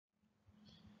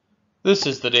This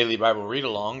is the Daily Bible Read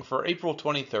Along for April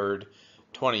 23rd,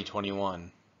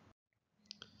 2021.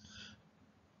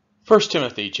 1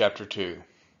 Timothy chapter 2.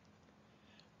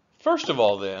 First of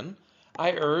all, then,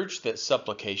 I urge that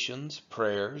supplications,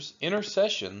 prayers,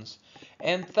 intercessions,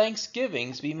 and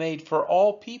thanksgivings be made for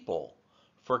all people,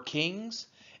 for kings,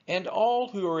 and all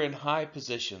who are in high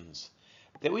positions,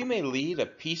 that we may lead a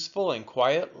peaceful and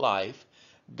quiet life,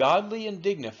 godly and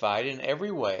dignified in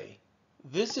every way.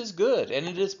 This is good, and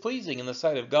it is pleasing in the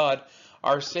sight of God,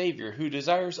 our Savior, who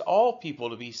desires all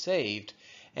people to be saved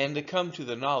and to come to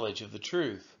the knowledge of the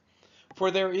truth.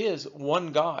 For there is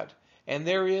one God, and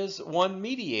there is one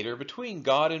mediator between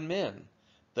God and men,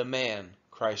 the man,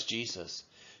 Christ Jesus,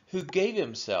 who gave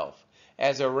himself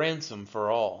as a ransom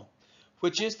for all,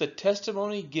 which is the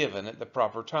testimony given at the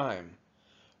proper time.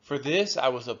 For this I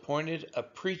was appointed a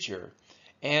preacher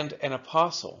and an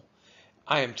apostle.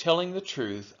 I am telling the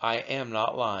truth, I am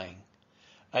not lying,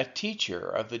 a teacher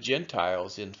of the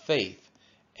Gentiles in faith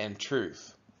and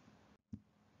truth.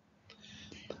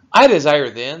 I desire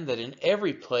then that in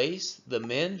every place the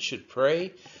men should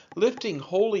pray, lifting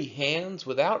holy hands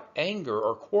without anger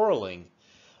or quarreling.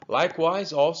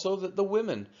 Likewise also that the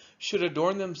women should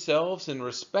adorn themselves in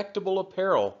respectable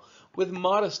apparel, with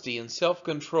modesty and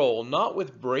self-control, not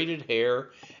with braided hair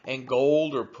and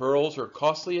gold or pearls or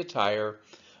costly attire,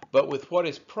 but with what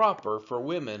is proper for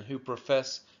women who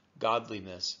profess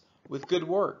godliness, with good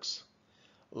works.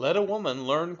 Let a woman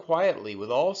learn quietly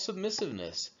with all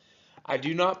submissiveness. I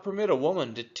do not permit a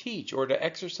woman to teach or to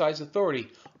exercise authority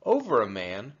over a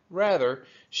man. Rather,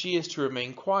 she is to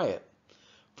remain quiet.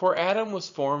 For Adam was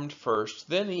formed first,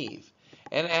 then Eve.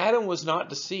 And Adam was not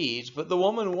deceived, but the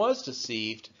woman was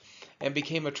deceived and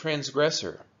became a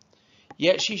transgressor.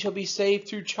 Yet she shall be saved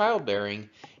through childbearing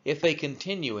if they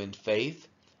continue in faith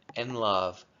and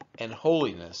love and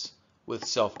holiness with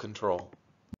self-control.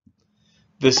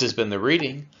 This has been the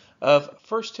reading of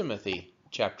 1 Timothy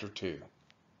chapter 2.